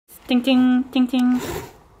Ting ting ting ting.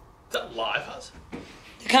 Is that live, Has?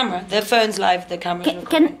 The camera, the phone's live, the camera's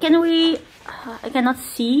Can we... I cannot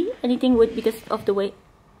see anything with because of the way...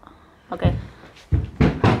 Okay.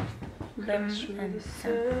 God,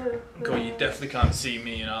 you definitely can't see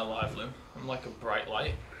me in our live room. I'm like a bright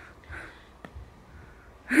light.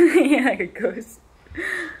 Yeah, like a ghost.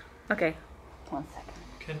 Okay. 1 second.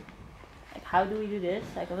 Like, how do we do this?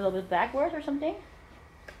 Like a little bit backwards or something?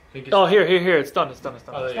 Oh, here. It's done.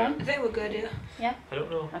 Oh, there you I think we're good, yeah. Yeah? I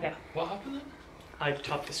don't know. Okay. What happened then? I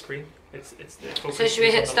tapped the screen. It's the So should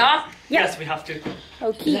we hit start? Yeah. Yes, we have to.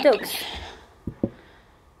 Okie dokes.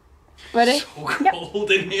 Ready? So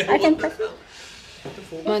cold in here. I can press it.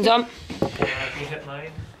 Mine's on. Can you hit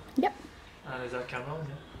mine? Yep. Is that camera on?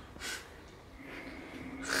 Yeah.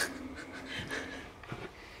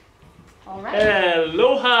 Alright.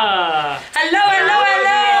 Aloha! Hello!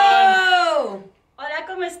 Hola,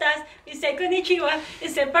 ¿cómo estás? We say konnichiwa. We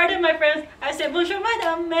say pardon, my friends. I say bonjour,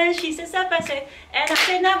 madame. And she says ça passe. And I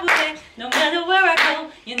say nabute. No matter where I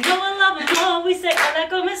go, you know I love them all. We say hola,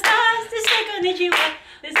 ¿cómo estás? They say konnichiwa.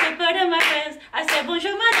 They say pardon, my friends. I say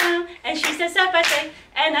bonjour, madame. And she says ça passe.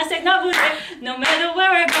 And I say nabute. No matter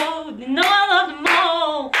where I go, you know I love them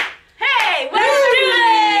all. Hey, let's do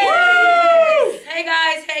this! Hey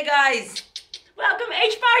guys! Welcome,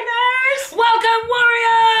 H partners! Welcome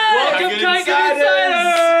Warriors! Welcome Dragon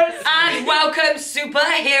Insiders! And welcome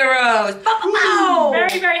superheroes! Bow!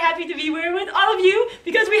 Very, very happy to be here with all of you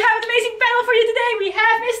because we have an amazing panel for you today. We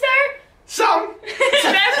have Mr. Sam!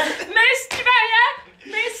 Miss Javaria,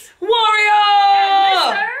 Miss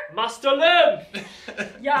Warrior! and Master Lim!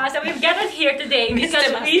 Yeah, so we've gathered here today because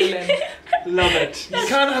Mr. we... Love it. You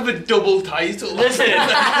can't have a double title. Listen,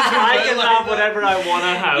 I can have whatever I want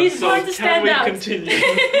to have. He's so born to can stand we out. continue?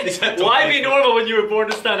 Is that Why double be normal when you were born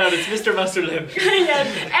to stand out? It's Mr. Master Lim. Yeah,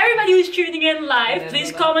 everybody who's tuning in live,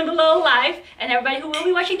 please comment below live. And everybody who will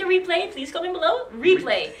be watching the replay, please comment below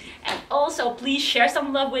replay. And also, please share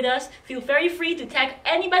some love with us. Feel very free to tag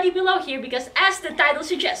anybody below here because as the title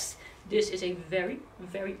suggests, this is a very,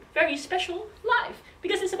 very, very special live.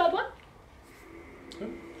 Because it's about what?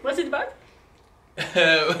 What's it about?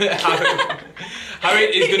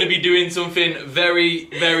 Harriet is going to be doing something very,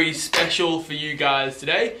 very special for you guys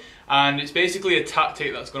today, and it's basically a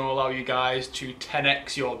tactic that's going to allow you guys to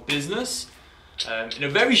 10x your business in a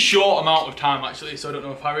very short amount of time actually. So I don't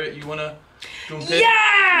know if Harriet, you want to jump in?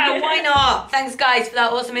 Yeah! Why not? Thanks guys for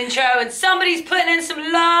that awesome intro, and somebody's putting in some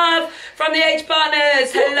love from the H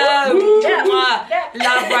partners. Hello! Mwah.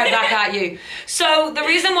 Love right back at you. So the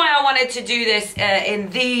reason why I wanted to do this in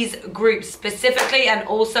these groups specifically, and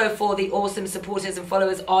also for the awesome supporters and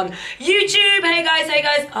followers on YouTube. Hey guys.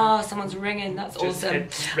 Oh, someone's ringing. That's Just awesome.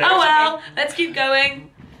 hit red. Oh well, let's keep going.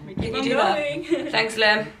 Can you do that? Thanks,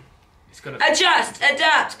 Lim. It's gonna Adjust,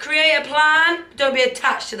 adapt, create a plan. Don't be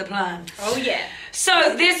attached to the plan. Oh yeah.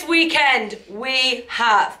 So this weekend we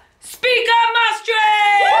have Speaker Mastery!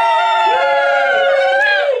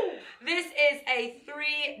 This is a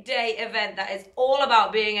 3-day event that is all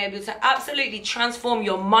about being able to absolutely transform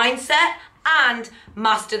your mindset and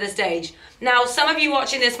master the stage. Now, some of you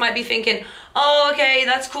watching this might be thinking, oh, okay,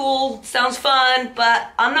 that's cool, sounds fun,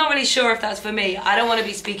 but I'm not really sure if that's for me. I don't want to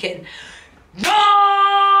be speaking.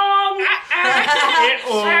 Wrong!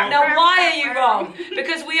 Now, why are you wrong?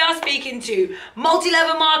 Because we are speaking to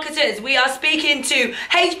multi-level marketers, we are speaking to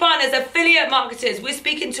H partners, affiliate marketers, we're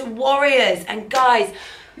speaking to warriors. And guys,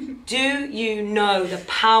 do you know the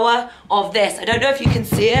power of this? I don't know if you can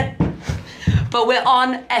see it, but we're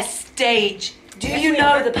on a stage. Do you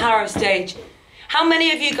know the power of stage? How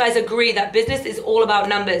many of you guys agree that business is all about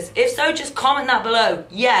numbers? If so, just comment that below.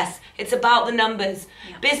 Yes, it's about the numbers.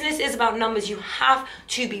 Yeah. Business is about numbers. You have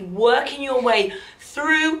to be working your way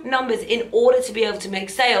through numbers in order to be able to make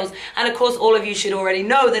sales. And of course, all of you should already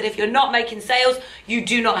know that if you're not making sales, you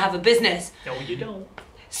do not have a business. No, you don't.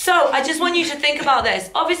 So I just want you to think about this.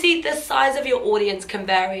 Obviously, the size of your audience can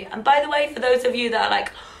vary. And by the way, for those of you that are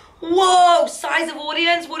like, whoa, size of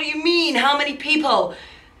audience? What do you mean? How many people?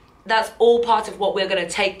 That's all part of what we're going to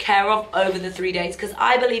take care of over the 3 days, because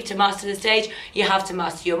I believe to master the stage, you have to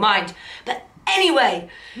master your mind. But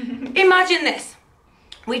anyway, imagine this.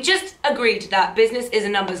 We just agreed that business is a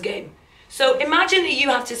numbers game. So imagine that you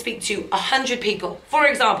have to speak to 100 people. For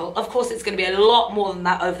example, of course, it's going to be a lot more than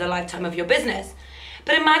that over the lifetime of your business.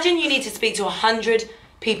 But imagine you need to speak to 100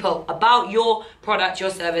 people about your product,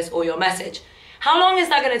 your service, or your message. How long is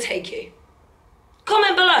that going to take you?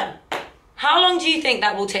 Comment below. How long do you think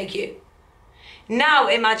that will take you? Now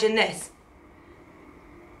imagine this.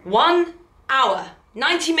 1 hour,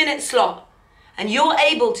 90-minute slot, and you're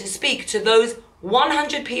able to speak to those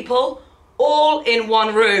 100 people all in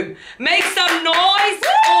one room. Make some noise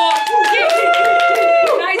or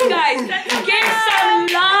nice guys. Give some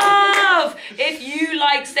love if you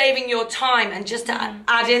like saving your time. And just to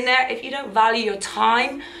add in there, if you don't value your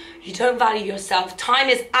time, you don't value yourself. Time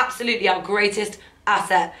is absolutely our greatest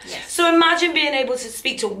asset. Yes. So imagine being able to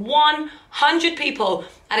speak to 100 people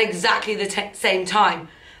at exactly the same time.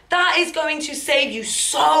 That is going to save you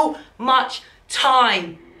so much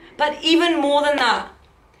time. But even more than that,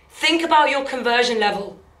 think about your conversion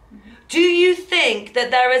level. Do you think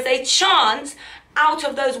that there is a chance out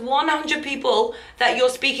of those 100 people that you're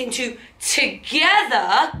speaking to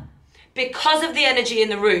together, because of the energy in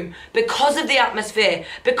the room, because of the atmosphere,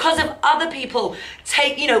 because of other people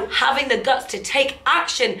having the guts to take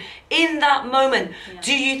action in that moment,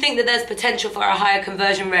 do you think that there's potential for a higher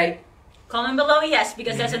conversion rate? Comment below yes,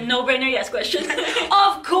 because that's a no-brainer yes question.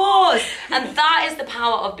 Of course! And that is the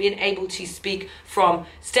power of being able to speak from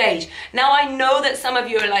stage. Now, I know that some of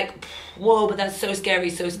you are like, whoa, but that's so scary,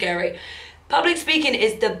 so scary. Public speaking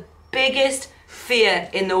is the biggest fear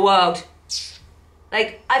in the world.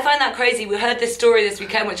 Like, I find that crazy. We heard this story this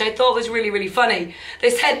weekend, which I thought was really, really funny. They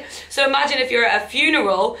said, so imagine if you're at a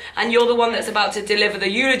funeral and you're the one that's about to deliver the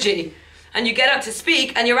eulogy, and you get up to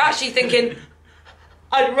speak and you're actually thinking,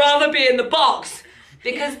 I'd rather be in the box,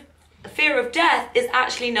 because fear of death is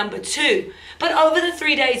actually number 2. But over the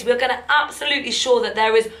 3 days, we're going to absolutely sure that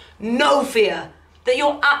there is no fear, that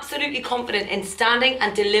you're absolutely confident in standing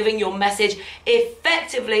and delivering your message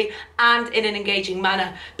effectively and in an engaging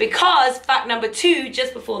manner. Because fact number 2,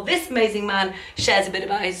 just before this amazing man shares a bit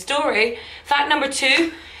about his story, fact number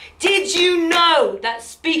 2, did you know that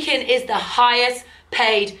speaking is the highest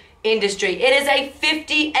paid industry? It is a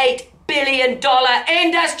 $58 billion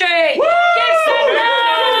industry. Woo! Give some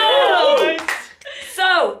love.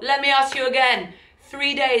 So let me ask you again.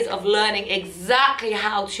 3 days of learning exactly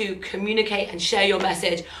how to communicate and share your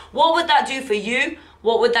message. What would that do for you?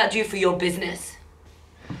 What would that do for your business?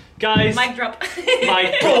 Guys, Mic drop.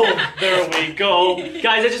 boom, there we go.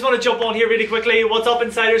 Guys, I just want to jump on here really quickly. What's up,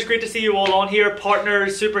 insiders? Great to see you all on here.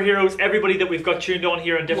 Partners, superheroes, everybody that we've got tuned on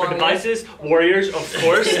here on different devices. Warriors, of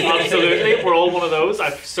course, absolutely. We're all one of those.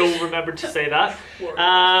 I've so remembered to say that.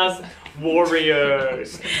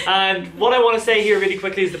 Warriors. And what I want to say here really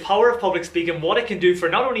quickly is the power of public speaking, what it can do for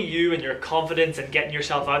not only you and your confidence and getting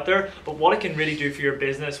yourself out there, but what it can really do for your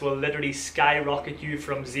business will literally skyrocket you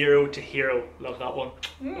from 0 to hero. Love that one.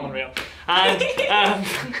 Unreal. And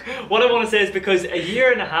what I want to say is because a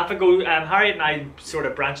year and a half ago, Harriet and I sort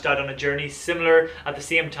of branched out on a journey similar at the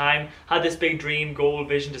same time, had this big dream, goal,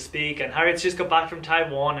 vision to speak, and Harriet's just got back from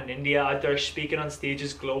Taiwan and India, out there speaking on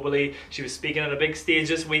stages globally. She was speaking on a big stage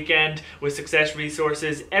this weekend with Success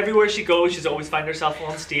Resources. Everywhere she goes, she's always find herself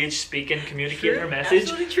on stage speaking, communicating her message.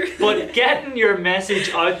 Absolutely true. But getting your message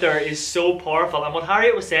out there is so powerful. And what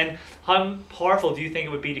Harriet was saying, how powerful do you think it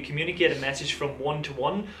would be to communicate a message from one to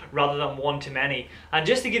one rather than one to many? And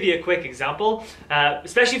just to give you a quick example,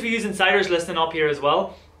 especially for you insiders listening up here as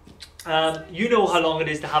well, you know how long it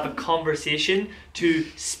is to have a conversation, to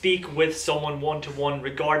speak with someone one-to-one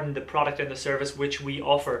regarding the product and the service which we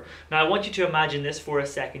offer. Now I want you to imagine this for a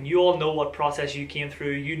second. You all know what process you came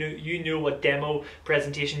through, you knew what demo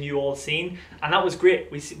presentation you all seen, and that was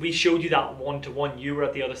great. We showed you that one-to-one, you were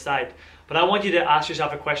at the other side. But I want you to ask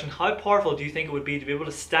yourself a question. How powerful do you think it would be to be able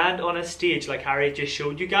to stand on a stage like Harriet just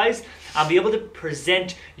showed you guys and be able to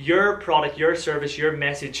present your product, your service, your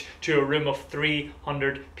message to a room of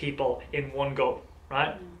 300 people in one go,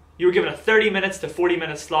 right? You were given a 30 minutes to 40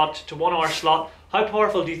 minute slot to 1 hour slot. How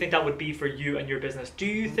powerful do you think that would be for you and your business? Do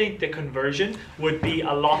you think the conversion would be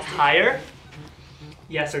a lot higher?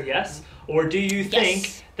 Yes or yes? Or do you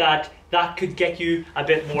think that could get you a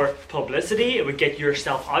bit more publicity? It would get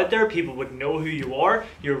yourself out there. People would know who you are,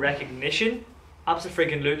 your recognition.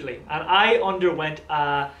 Absolutely. And I underwent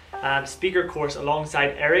a speaker course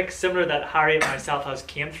alongside Eric, similar that Harriet and myself has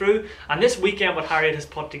came through. And this weekend what Harriet has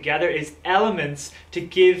put together is elements to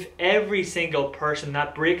give every single person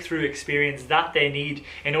that breakthrough experience that they need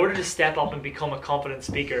in order to step up and become a confident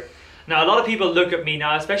speaker. Now, a lot of people look at me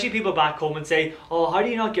now, especially people back home, and say, oh, how do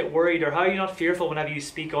you not get worried, or how are you not fearful whenever you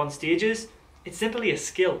speak on stages? It's simply a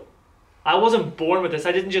skill. I wasn't born with this.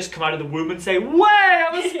 I didn't just come out of the womb and say, way,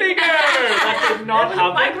 I'm a speaker! That did not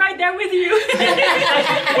happen. With a mic right there with you.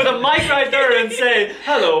 With a mic right there and say,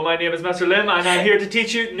 hello, my name is Master Lim and I'm here to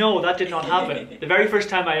teach you. No, that did not happen. The very first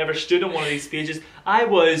time I ever stood on one of these stages, I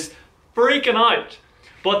was freaking out.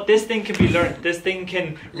 But this thing can be learned. This thing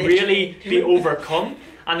can really be overcome.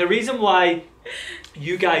 And the reason why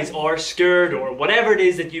you guys are scared or whatever it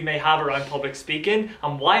is that you may have around public speaking,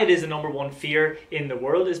 and why it is the #1 fear in the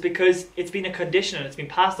world is because it's been a condition and it's been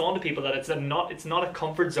passed on to people that it's not a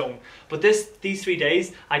comfort zone. But these 3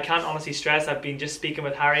 days, I can't honestly stress, I've been just speaking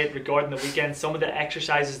with Harriet regarding the weekend, some of the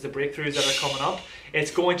exercises, the breakthroughs that are coming up,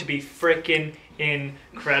 it's going to be freaking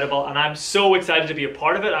incredible, and I'm so excited to be a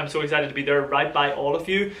part of it. I'm so excited to be there right by all of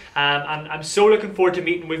you, and I'm so looking forward to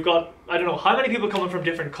meeting. We've got, I don't know how many people coming from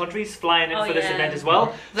different countries flying in for this event as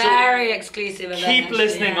well. Very exclusive event. Keep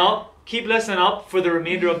listening up. Keep listening up for the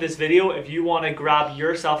remainder of this video. If you want to grab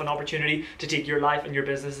yourself an opportunity to take your life and your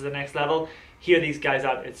business to the next level, hear these guys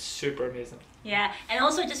out. It's super amazing. Yeah, and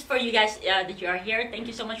also just for you guys that you are here, thank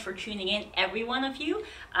you so much for tuning in, every one of you.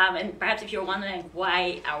 And perhaps if you're wondering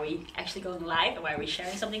why are we actually going live and why are we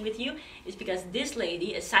sharing something with you, it's because this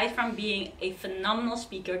lady, aside from being a phenomenal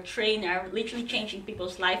speaker, trainer, literally changing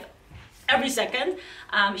people's life every second,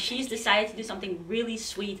 she's decided to do something really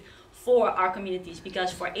sweet for our communities,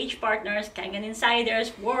 because for H partners, Kangen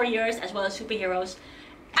insiders, warriors, as well as superheroes,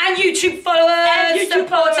 and YouTube followers,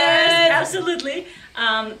 supporters, absolutely.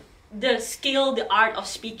 The skill, the art of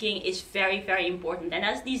speaking is very, very important. And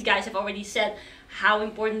as these guys have already said, how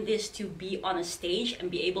important it is to be on a stage and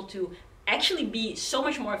be able to actually be so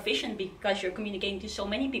much more efficient because you're communicating to so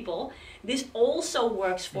many people. This also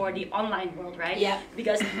works for the online world, right? Yeah.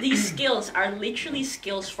 Because these skills are literally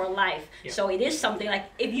skills for life. Yeah. So it is something like,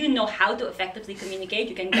 if you know how to effectively communicate,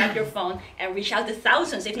 you can grab your phone and reach out to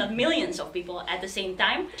thousands, if not millions of people at the same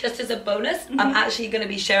time. Just as a bonus, I'm actually going to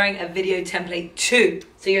be sharing a video template too.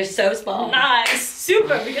 So you're so spot on. Nice,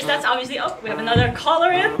 super, because that's obviously, oh, we have another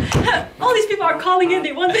caller in. All these people are calling in,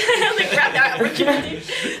 they want to grab that opportunity.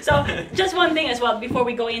 So just one thing as well, before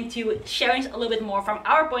we go into sharing a little bit more from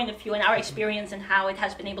our point of view and our experience and how it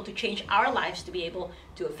has been able to change our lives to be able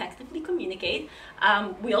to effectively communicate.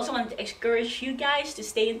 We also want to encourage you guys to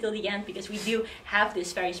stay until the end, because we do have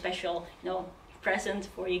this very special, present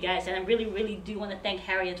for you guys. And I really, really do want to thank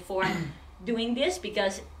Harriet for doing this,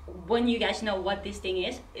 because when you guys know what this thing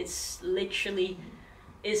is, it's literally,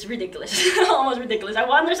 it's ridiculous. Almost ridiculous. I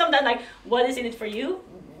wonder sometimes, like, what is in it for you,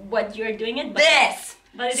 what you're doing it,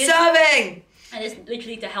 but it is serving, and it's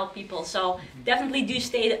literally to help people. So definitely do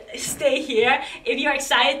stay here. If you're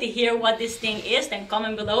excited to hear what this thing is, then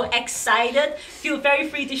comment below. Excited, feel very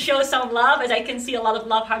free to show some love, as I can see a lot of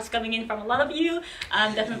love hearts coming in from a lot of you.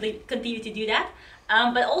 Definitely continue to do that.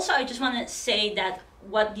 But also I just want to say that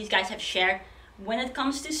what these guys have shared, when it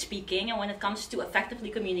comes to speaking and when it comes to effectively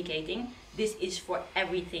communicating, this is for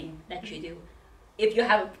everything that you do. If you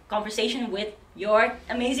have a conversation with your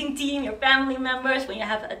amazing team, your family members, when you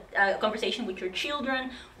have a conversation with your children,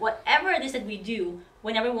 whatever it is that we do,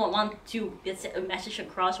 whenever we want to get a message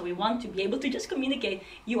across, or we want to be able to just communicate,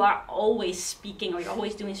 you are always speaking, or you're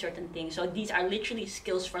always doing certain things. So these are literally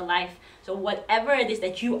skills for life. So whatever it is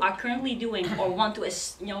that you are currently doing or want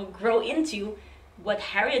to grow into, what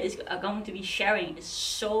Harriet is going to be sharing is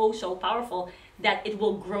so, so powerful that it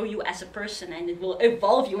will grow you as a person, and it will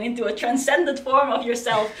evolve you into a transcendent form of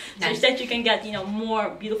yourself, so that you can get more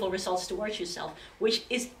beautiful results towards yourself, which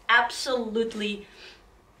is absolutely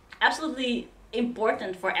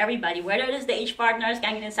important for everybody, whether it is the H partners,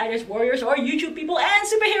 Kangen insiders, warriors, or YouTube people and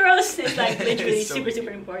superheroes. It's like literally so super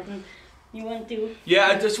important. You want to? Yeah,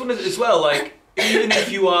 I just wanted as well, like, even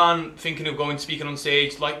if you aren't thinking of going speaking on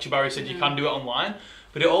stage, like Jabari said, you can do it online,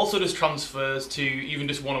 but it also just transfers to even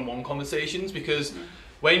just one-on-one conversations, because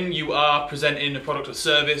when you are presenting a product or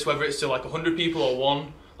service, whether it's to like 100 people or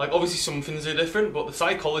one, like obviously some things are different, but the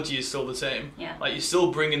psychology is still the same. Yeah. Like you're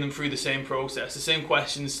still bringing them through the same process, the same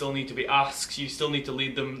questions still need to be asked, you still need to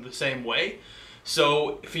lead them the same way.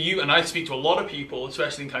 So for you, and I speak to a lot of people,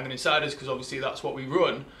 especially in Kangen Insiders, because obviously that's what we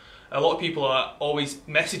run, a lot of people are always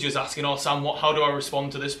messages asking, oh Sam, how do I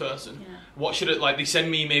respond to this person? Yeah. What should it, like they send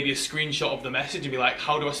me maybe a screenshot of the message and be like,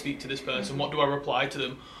 how do I speak to this person? What do I reply to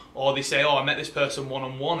them? Or they say, oh, I met this person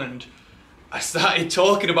one-on-one and I started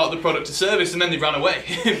talking about the product or service, and then they ran away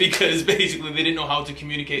because basically they didn't know how to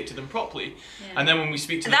communicate to them properly. Yeah. And then when we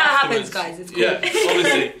speak to them happens, guys, it's cool. Yeah,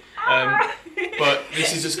 obviously. But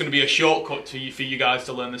this is just going to be a shortcut for you guys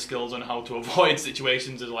to learn the skills on how to avoid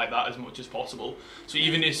situations like that as much as possible. So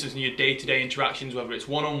even if it's in your day-to-day interactions, whether it's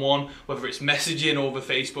one-on-one, whether it's messaging over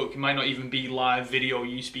Facebook, it might not even be live video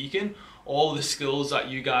you speaking, all the skills that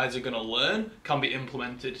you guys are going to learn can be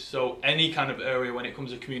implemented. So any kind of area when it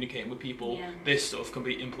comes to communicating with people, this stuff can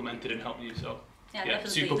be implemented and help you. So yeah,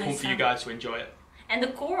 super pumped for you guys to enjoy it. And the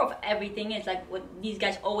core of everything is like what these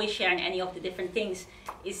guys always share in any of the different things,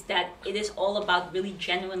 is that it is all about really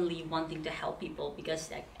genuinely wanting to help people, because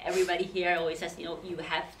like everybody here always says, you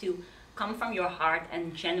have to come from your heart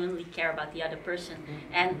and genuinely care about the other person.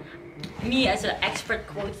 And me as an expert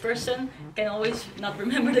quote person can always not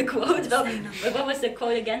remember the quote, but what was the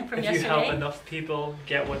quote again from yesterday? If you help enough people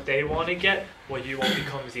get what they want to get, what you want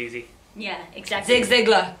becomes easy. Yeah, exactly. Zig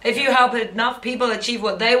Ziglar. If you help enough people achieve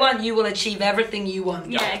what they want, you will achieve everything you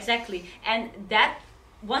want. Yeah, exactly. And that,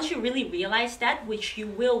 once you really realize that, which you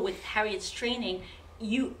will with Harriet's training,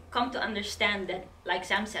 you come to understand that, like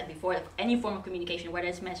Sam said before, any form of communication, whether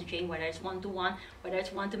it's messaging, whether it's one-to-one, whether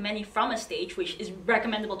it's one-to-many from a stage, which is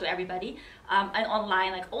recommendable to everybody, and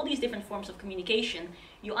online, like all these different forms of communication,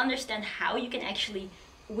 you understand how you can actually,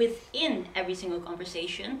 within every single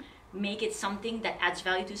conversation, make it something that adds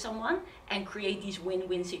value to someone and create these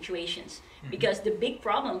win-win situations. Because the big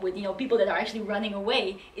problem with people that are actually running away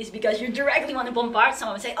is because you directly want to bombard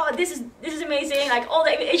someone and say, oh, this is amazing, like all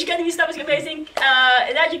the Age Academy stuff is amazing,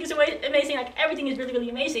 Magic is amazing, like everything is really, really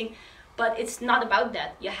amazing. But it's not about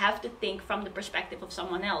that. You have to think from the perspective of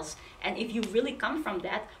someone else. And if you really come from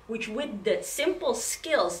that, which with the simple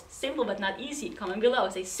skills, simple but not easy, comment below,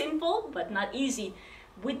 say simple but not easy.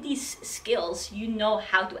 With these skills, you know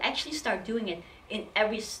how to actually start doing it in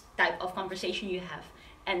every type of conversation you have.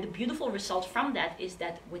 And the beautiful result from that is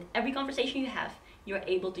that with every conversation you have, you're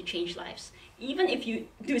able to change lives. Even if you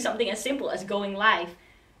do something as simple as going live,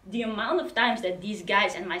 the amount of times that these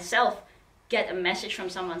guys and myself get a message from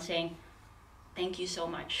someone saying, thank you so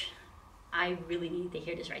much. I really need to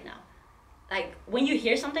hear this right now. Like when you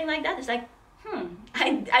hear something like that, it's like,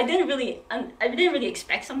 I didn't really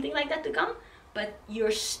expect something like that to come. But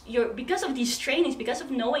you're because of these trainings, because of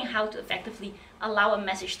knowing how to effectively allow a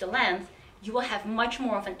message to land, you will have much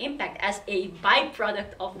more of an impact as a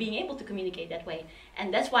byproduct of being able to communicate that way.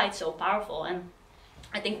 And that's why it's so powerful. And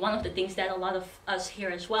I think one of the things that a lot of us hear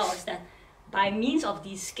as well is that by means of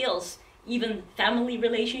these skills, even family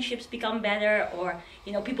relationships become better, or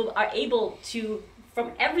people are able to,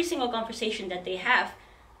 from every single conversation that they have,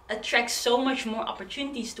 attract so much more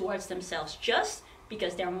opportunities towards themselves, just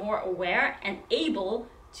because they're more aware and able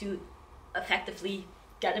to effectively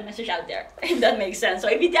get a message out there, if that makes sense. So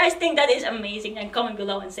if you guys think that is amazing, then comment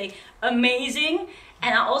below and say amazing.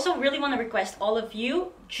 And I also really want to request all of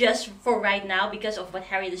you, just for right now, because of what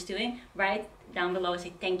Harriet is doing, write down below and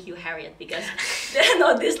say thank you, Harriet, because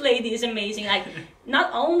no, this lady is amazing. Like,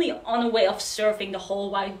 not only on a way of surfing the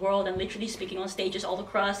whole wide world and literally speaking on stages all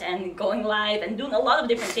across and going live and doing a lot of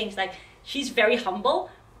different things. Like, she's very humble,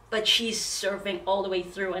 but she's surfing all the way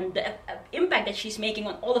through, and the impact that she's making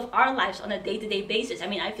on all of our lives on a day-to-day basis. I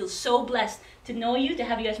mean, I feel so blessed to know you, to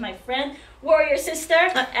have you as my friend, warrior sister,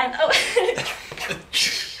 and oh.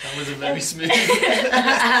 That was a very smooth.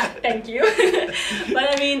 Thank you. But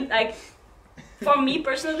I mean, like, for me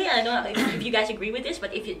personally, I don't know if you guys agree with this,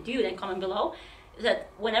 but if you do, then comment below. That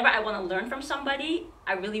whenever I want to learn from somebody,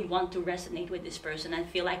 I really want to resonate with this person and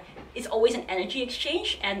feel like it's always an energy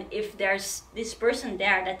exchange. And if there's this person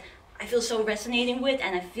there that I feel so resonating with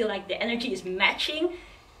and I feel like the energy is matching,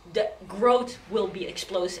 the growth will be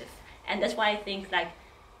explosive. And that's why I think like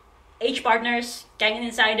Age Partners, Kangen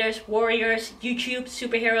Insiders, Warriors, YouTube,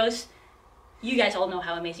 Superheroes, you guys all know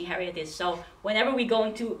how amazing Harriet is. So whenever we're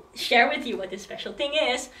going to share with you what this special thing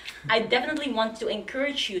is, I definitely want to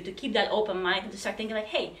encourage you to keep that open mind and to start thinking like,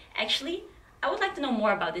 hey, actually, I would like to know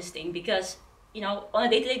more about this thing because, on a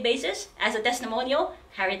day-to-day basis, as a testimonial,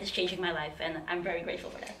 Harriet is changing my life, and I'm very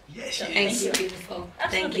grateful for that. Yes, so, Thank you. you. Beautiful.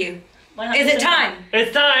 Absolutely. Thank you. 100%. Is it time?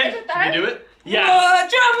 It's time! Is it time? Can you do it? Yes! Oh,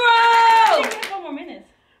 drum roll! I think we have 1 more minute.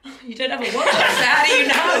 You don't have a watch, so how do you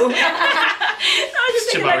know?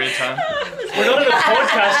 It's Shibari time. We're not in a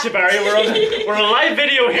podcast, Shibari. We're on a live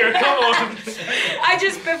video here. Come on.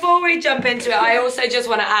 Before we jump into it, I also just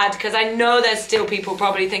want to add, because I know there's still people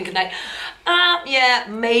probably thinking like, yeah,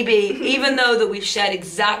 maybe, even though that we've shared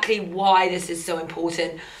exactly why this is so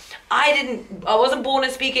important. I wasn't born a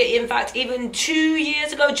speaker. In fact, even 2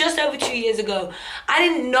 years ago, just over 2 years ago, I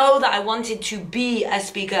didn't know that I wanted to be a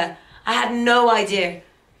speaker. I had no idea.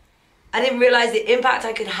 I didn't realize the impact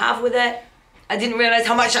I could have with it. I didn't realize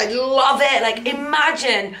how much I love it. Like,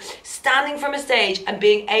 imagine standing from a stage and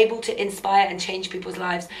being able to inspire and change people's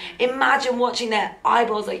lives. Imagine watching their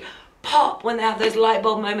eyeballs like pop when they have those light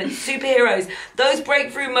bulb moments. Superheroes, those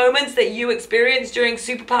breakthrough moments that you experienced during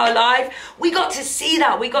Superpower Live, we got to see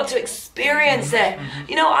that. We got to experience it.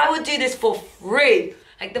 I would do this for free.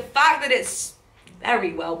 Like, the fact that it's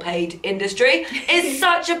very well paid industry is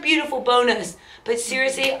such a beautiful bonus. But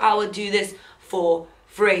seriously, I would do this for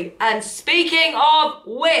free. And speaking of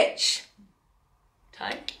which,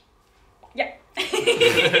 time? Yeah.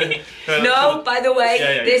 No, by the way,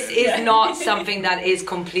 Yeah, this is yeah. not something that is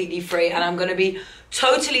completely free, and I'm going to be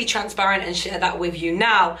totally transparent and share that with you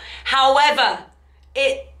now. However,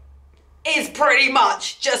 it is pretty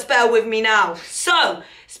much, just bear with me now. So,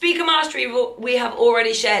 Speaker Mastery, we have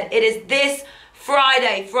already shared. It is this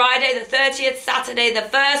Friday the 30th, Saturday the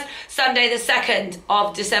 1st, Sunday the 2nd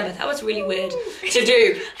of December. That was really weird to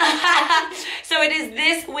do. So it is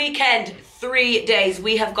this weekend, 3 days.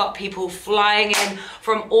 We have got people flying in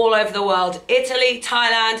from all over the world. Italy,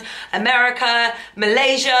 Thailand, America,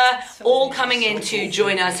 Malaysia, all coming in to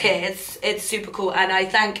join us here. It's super cool. And I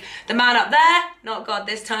thank the man up there, not God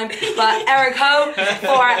this time, but Eric Ho,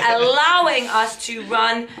 for allowing us to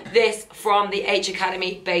run this from the H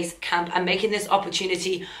Academy base camp and making this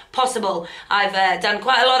opportunity possible. I've done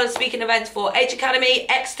quite a lot of speaking events for H Academy,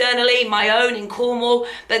 externally, my own in Cornwall,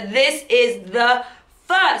 but this is the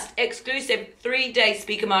first exclusive 3-day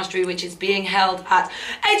Speaker Mastery, which is being held at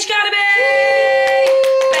H Academy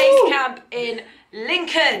base camp in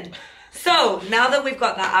Lincoln. So now that we've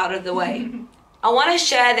got that out of the way, I want to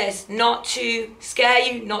share this not to scare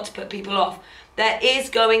you, not to put people off. There is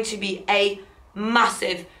going to be a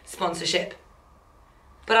massive sponsorship.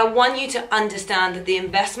 But I want you to understand that the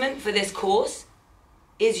investment for this course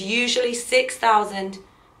is usually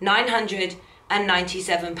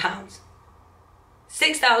 £6,997.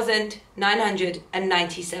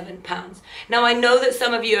 £6,997. Now I know that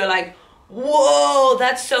some of you are like, whoa,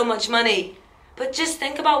 that's so much money. But just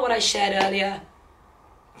think about what I shared earlier.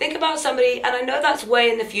 Think about somebody, and I know that's way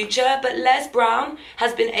in the future, but Les Brown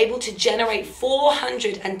has been able to generate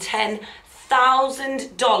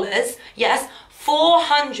 $410,000. Yes,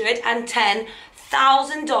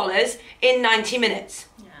 $410,000 in 90 minutes.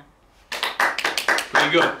 Yeah.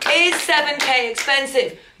 Pretty good. Is 7K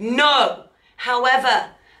expensive? No. However,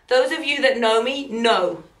 those of you that know me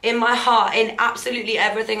know in my heart, in absolutely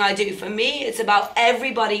everything I do, for me, it's about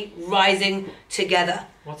everybody rising together.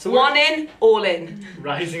 What's the word? One in, all in.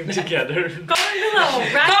 Rising together. Comment below,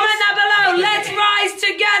 right? Comment down below. Let's rise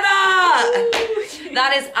together.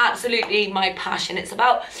 That is absolutely my passion. It's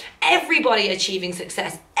about everybody achieving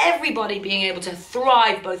success, everybody being able to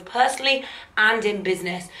thrive both personally and in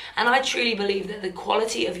business. And I truly believe that the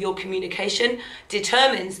quality of your communication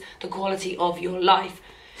determines the quality of your life.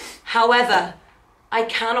 However, I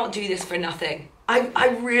cannot do this for nothing.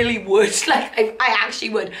 I really would, like I actually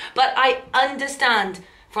would. But I understand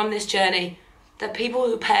from this journey that people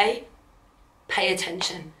who pay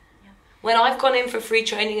attention. Yeah. When I've gone in for free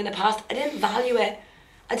training in the past, I didn't value it.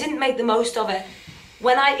 I didn't make the most of it.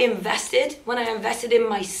 When I invested in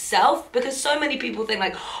myself, because so many people think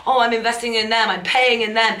like, oh, I'm investing in them, I'm paying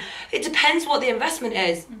in them. It depends what the investment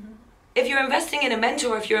is. Mm-hmm. If you're investing in a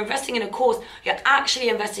mentor, if you're investing in a course, you're actually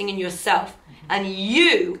investing in yourself. Mm-hmm. And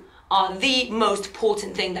you are the most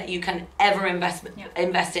important thing that you can ever invest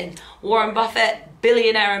in. Warren Buffett,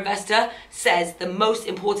 billionaire investor, says the most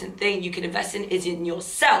important thing you can invest in is in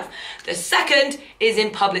yourself. The second is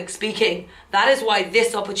in public speaking. That is why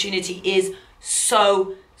this opportunity is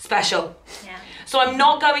so special. Yeah. So I'm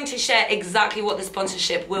not going to share exactly what the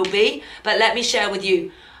sponsorship will be, but let me share with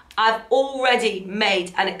you. I've already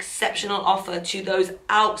made an exceptional offer to those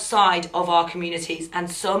outside of our communities, and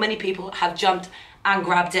so many people have jumped and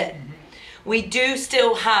grabbed it. Mm-hmm. We do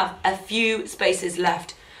still have a few spaces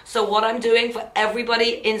left. So what I'm doing for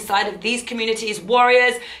everybody inside of these communities,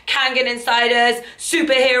 warriors, Kangen insiders,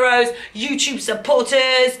 superheroes, YouTube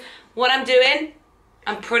supporters, what I'm doing,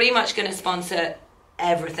 I'm pretty much going to sponsor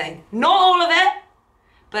everything. Not all of it,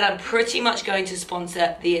 but I'm pretty much going to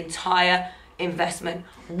sponsor the entire investment.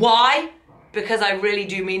 Why? Because I really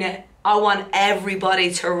do mean it. I want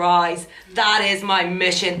everybody to rise. That is my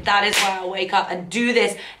mission. That is why I wake up and do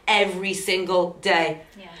this every single day.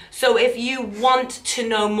 Yeah. So if you want to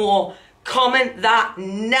know more, comment that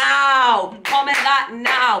now. Comment that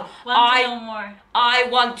now. I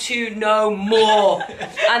want to know more.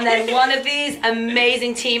 And then one of these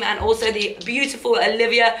amazing team, and also the beautiful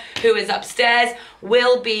Olivia, who is upstairs,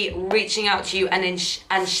 will be reaching out to you and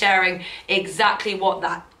sharing exactly what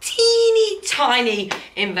that teeny tiny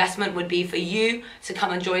investment would be for you to come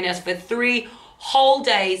and join us for 3 whole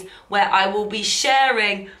days, where I will be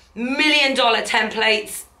sharing $1 million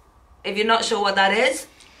templates. If you're not sure what that is,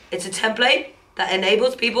 it's a template that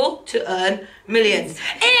enables people to earn millions.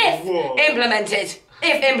 If implemented.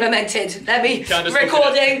 Let me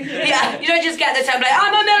recording. Yeah, you don't just get the template,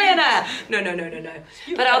 I'm a millionaire. No.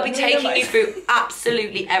 But I'll be taking you through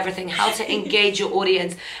absolutely everything. How to engage your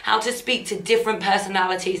audience, how to speak to different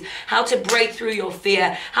personalities, how to break through your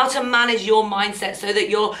fear, how to manage your mindset so that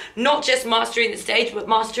you're not just mastering the stage, but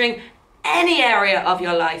mastering any area of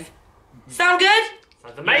your life. Sound good?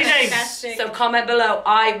 That's amazing. Fantastic. So comment below.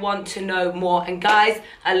 I want to know more. And guys,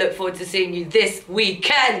 I look forward to seeing you this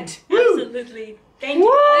weekend. Absolutely. Thank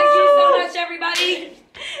you. Thank you so much, everybody.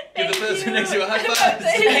 Give the person next to you a high five.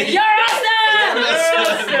 You're awesome.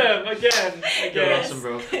 Awesome. Again. You're awesome,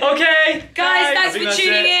 bro. Okay, Guys, thanks I for think that's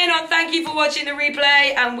tuning it. in. And thank you for watching the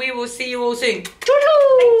replay. And we will see you all soon.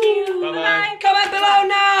 Thank you. Bye-bye. Comment below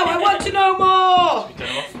now. I want to know more. Turn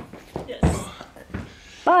them off. Yes.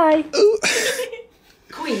 Bye.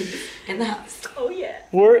 Queen in the house. Oh yeah.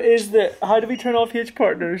 Where is the? How do we turn off H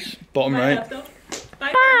partners? Bottom Bye. right.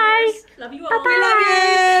 Bye. Bye. Love you all. We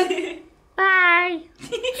love you. Bye.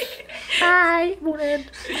 Bye. Won't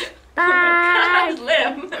end. God, Bye.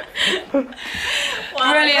 Lim.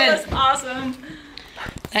 Wow, Brilliant. That was awesome.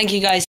 Thank you, guys.